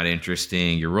 Not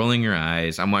interesting. You're rolling your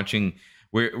eyes. I'm watching.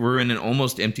 We're in an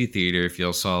almost empty theater. If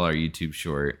y'all saw our YouTube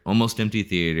short, almost empty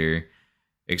theater,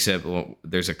 except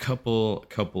there's a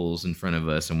couples in front of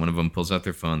us, and one of them pulls out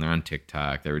their phone. They're on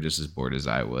TikTok. They were just as bored as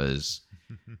I was.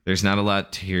 There's not a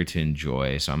lot here to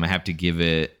enjoy, so I'm gonna have to give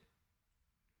it.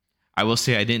 I will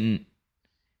say I didn't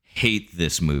hate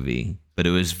this movie, but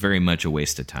it was very much a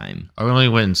waste of time. I only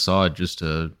went and saw it just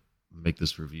to make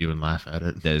this review and laugh at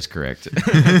it. That is correct.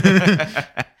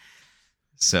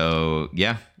 So,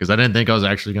 yeah. Because I didn't think I was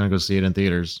actually going to go see it in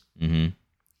theaters. Mm-hmm.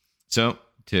 So,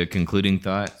 to concluding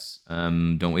thoughts,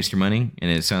 don't waste your money. And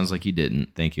it sounds like you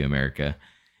didn't. Thank you, America.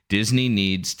 Disney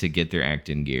needs to get their act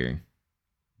in gear.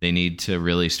 They need to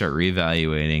really start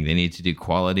reevaluating. They need to do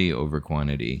quality over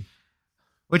quantity.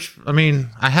 Which, I mean,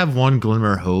 I have one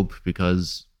glimmer of hope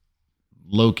because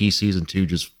Loki season 2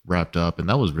 just wrapped up, and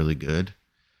that was really good.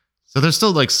 So there's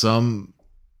still like some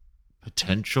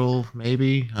potential,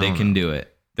 maybe. They can do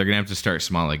it. They're going to have to start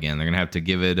small again. They're going to have to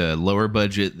give it a lower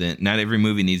budget. Than not every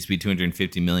movie needs to be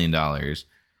 $250 million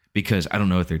because I don't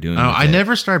know what they're doing. I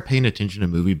never started paying attention to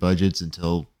movie budgets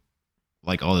until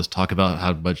like all this talk about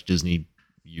how much Disney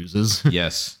uses.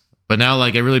 Yes. But now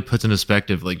like it really puts in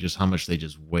perspective like just how much they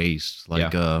just waste.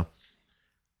 Like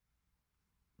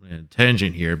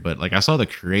tangent here, but like I saw The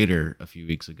Creator a few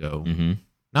weeks ago. Mm-hmm.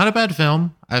 Not a bad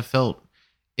film. I felt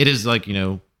it is like, you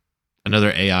know,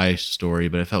 another AI story,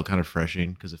 but it felt kind of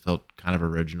refreshing because it felt kind of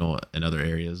original in other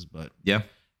areas. But yeah, I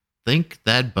think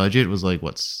that budget was like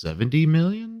what, 70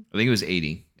 million? I think it was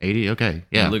 80. 80. Okay.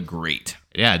 Yeah. It looked great.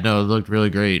 Yeah. No, it looked really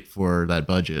great for that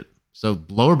budget. So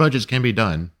lower budgets can be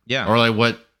done. Yeah. Or like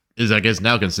what is, I guess,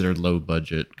 now considered low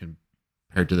budget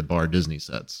compared to the bar Disney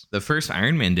sets. The first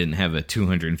Iron Man didn't have a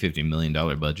 $250 million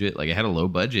budget. Like it had a low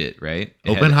budget, right?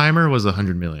 Oppenheimer was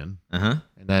 100 million. Uh-huh.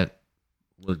 And that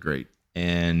looked great.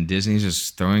 And Disney's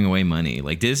just throwing away money.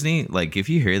 Like Disney, like if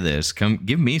you hear this, come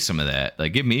give me some of that.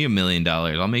 Like give me $1 million.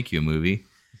 I'll make you a movie.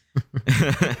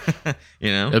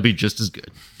 You know? It'll be just as good.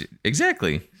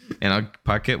 Exactly. And I'll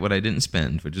pocket what I didn't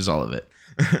spend, which is all of it.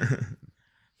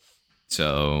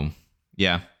 So,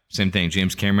 yeah. Same thing.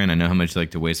 James Cameron, I know how much you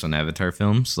like to waste on Avatar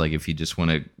films. Like if you just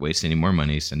want to waste any more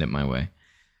money, send it my way.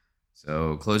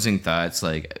 So closing thoughts,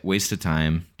 like waste of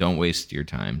time. Don't waste your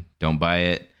time. Don't buy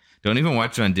it. Don't even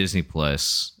watch it on Disney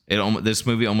Plus. This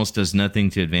movie almost does nothing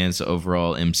to advance the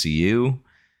overall MCU.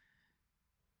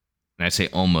 And I say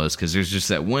almost because there's just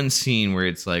that one scene where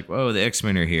it's like, "Whoa, the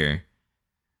X-Men are here."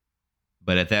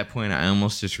 But at that point, I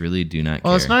almost just really do not care.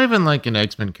 Well, it's not even like an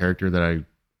X-Men character that I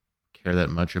care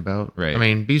that much about. Right. I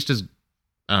mean, Beast is,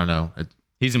 I don't know.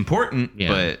 He's important, Yeah.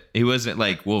 but he wasn't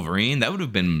like Wolverine. That would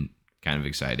have been kind of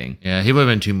exciting. Yeah, he would have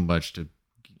been too much to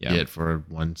Yeah. get for a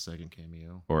 1 second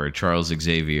cameo. Or Charles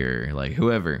Xavier, like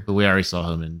whoever. But we already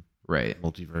saw him in Right.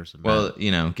 Multiverse. And Well,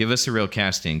 you know, give us a real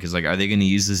casting because, like, are they going to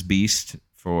use this Beast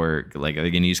for, like, are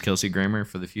they going to use Kelsey Grammer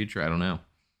for the future? I don't know.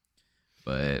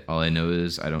 But all I know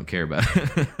is I don't care about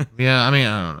it. Yeah, I mean,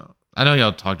 I don't know. I know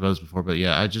y'all talked about this before, but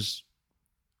yeah, I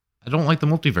don't like the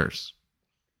multiverse.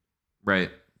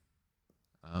 Right.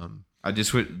 I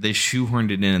just would, they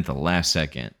shoehorned it in at the last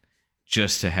second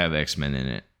just to have X-Men in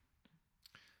it.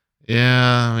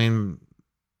 Yeah, I mean,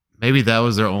 maybe that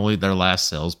was their last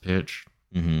sales pitch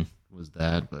Mm-hmm. was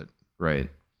that, but Right.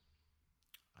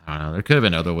 I don't know. There could have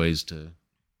been other ways to.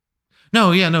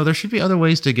 No, there should be other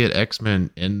ways to get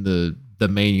X-Men in the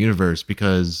main universe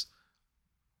because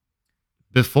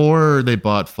before they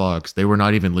bought Fox, they were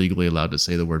not even legally allowed to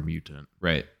say the word mutant.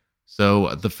 Right.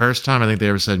 So the first time I think they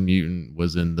ever said mutant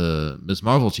was in the Ms.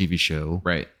 Marvel TV show.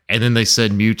 Right. And then they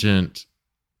said mutant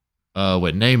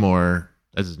with Namor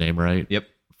That's his name, right? Yep.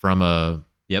 From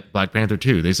Yep. Black Panther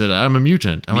 2. They said, I'm a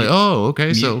mutant. I'm like, oh,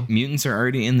 okay. So mutants are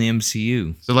already in the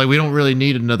MCU. So like we don't really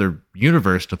need another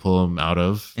universe to pull them out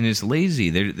of. And it's lazy.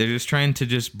 They're just trying to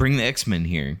just bring the X-Men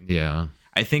here. Yeah.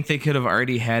 I think they could have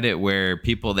already had it where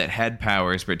people that had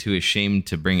powers but too ashamed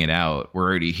to bring it out were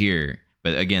already here.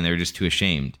 But again, they were just too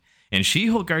ashamed. And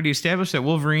She-Hulk already established that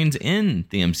Wolverine's in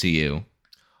the MCU.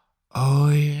 Oh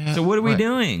yeah. So what are we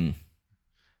doing?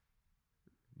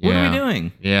 What are we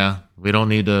doing? Yeah. We don't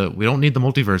need the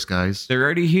multiverse, guys. They're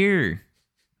already here.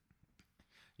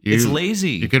 It's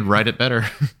lazy. You could write it better.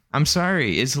 I'm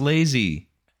sorry. It's lazy.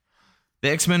 The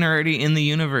X-Men are already in the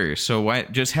universe. So why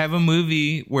just have a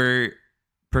movie where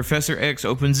Professor X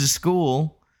opens his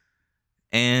school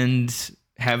and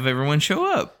have everyone show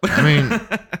up? I mean,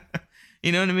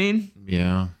 you know what I mean?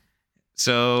 Yeah.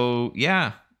 So,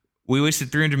 yeah. We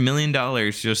wasted $300 million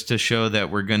just to show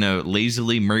that we're going to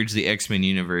lazily merge the X-Men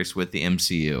universe with the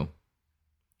MCU.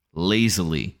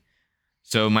 Lazily.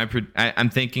 So I'm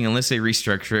thinking unless they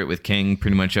restructure it with Kang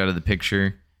pretty much out of the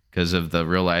picture because of the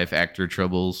real life actor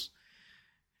troubles,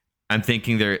 I'm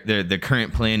thinking the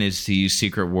current plan is to use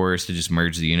Secret Wars to just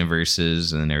merge the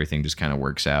universes and then everything just kind of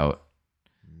works out.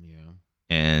 Yeah.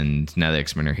 And now the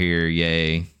X-Men are here.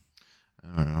 Yay.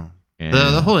 I don't know.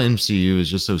 The whole MCU is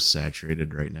just so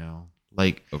saturated right now.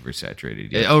 Like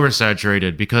oversaturated. Yeah.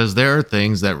 Oversaturated because there are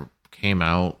things that came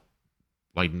out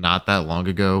like not that long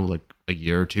ago, like a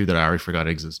year or two that I already forgot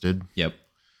existed. Yep.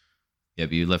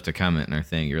 You left a comment in our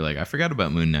thing. You're like, I forgot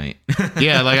about Moon Knight.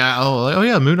 Yeah, like oh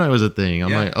yeah, Moon Knight was a thing.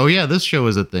 I'm like, oh yeah, this show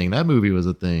was a thing. That movie was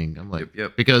a thing. I'm like,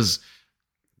 yep. Because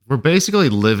we're basically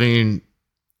living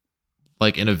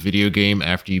like in a video game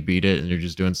after you beat it, and you're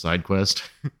just doing side quest.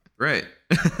 Right.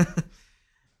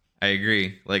 I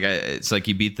agree. Like it's like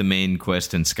you beat the main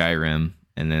quest in Skyrim,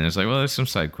 and then it's like, well, there's some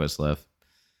side quests left.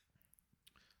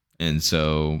 And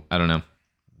so I don't know.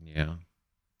 Yeah.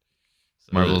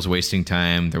 Marvel's wasting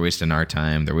time. They're wasting our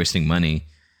time. They're wasting money.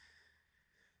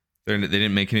 They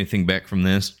didn't make anything back from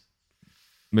this.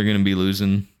 They're going to be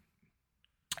losing.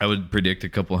 I would predict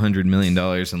 $200 million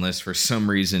unless for some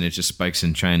reason it just spikes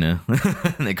in China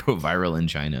and they go viral in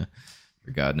China.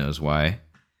 For God knows why.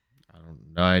 I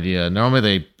don't no idea. Normally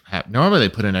they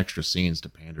put in extra scenes to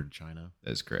pander to China.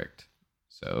 That's correct.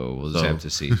 So we'll just have to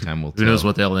see. Time will tell. Who knows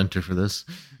what they'll enter for this?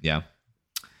 Yeah.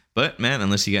 But, man,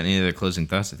 unless you got any other closing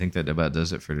thoughts, I think that about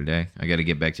does it for today. I got to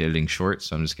get back to editing shorts,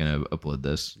 so I'm just going to upload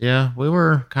this. Yeah, we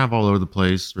were kind of all over the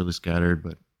place, really scattered,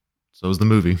 but so was the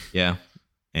movie. Yeah,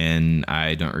 and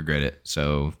I don't regret it.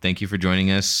 So thank you for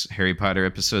joining us. Harry Potter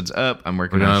episode's up. I'm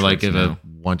working on shorts give now. a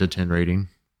 1 to 10 rating.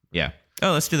 Yeah.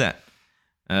 Oh, let's do that.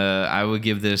 I would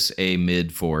give this a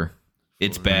mid 4.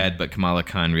 It's bad, but Kamala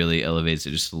Khan really elevates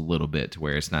it just a little bit to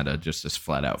where it's not just a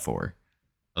flat out 4.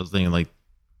 I was thinking like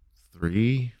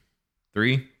 3.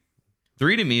 3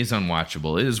 to me is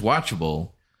unwatchable. It is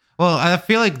watchable. Well, I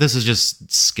feel like this is just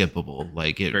skippable.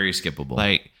 Very skippable.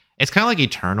 Like it's kind of like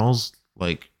Eternals.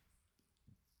 Like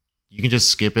you can just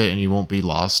skip it and you won't be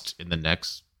lost in the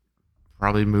next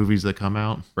probably movies that come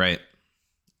out. Right.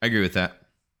 I agree with that.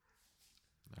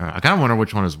 I kind of wonder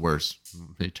which one is worse,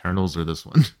 Eternals or this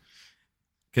one.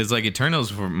 Because like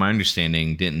Eternals, from my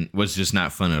understanding, was just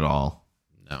not fun at all.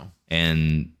 No.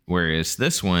 And whereas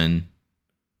this one,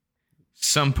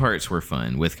 some parts were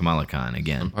fun with Kamala Khan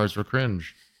again. Some parts were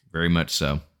cringe. Very much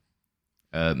so.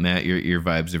 Matt, your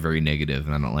vibes are very negative,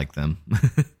 and I don't like them.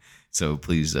 So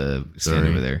please stand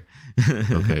over there.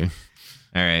 Okay.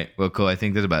 All right. Well, cool. I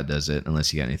think that about does it,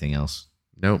 unless you got anything else.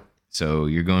 Nope. So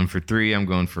you're going for 3. I'm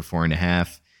going for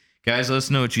 4.5. Guys, let us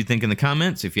know what you think in the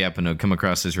comments if you happen to come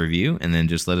across this review, and then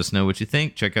just let us know what you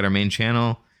think. Check out our main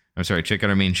channel. Check out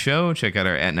our main show. Check out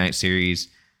our At Night series.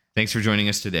 Thanks for joining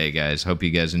us today, guys. Hope you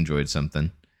guys enjoyed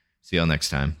something. See y'all next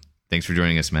time. Thanks for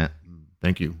joining us, Matt.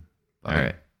 Thank you. Bye. All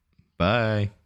right. Bye.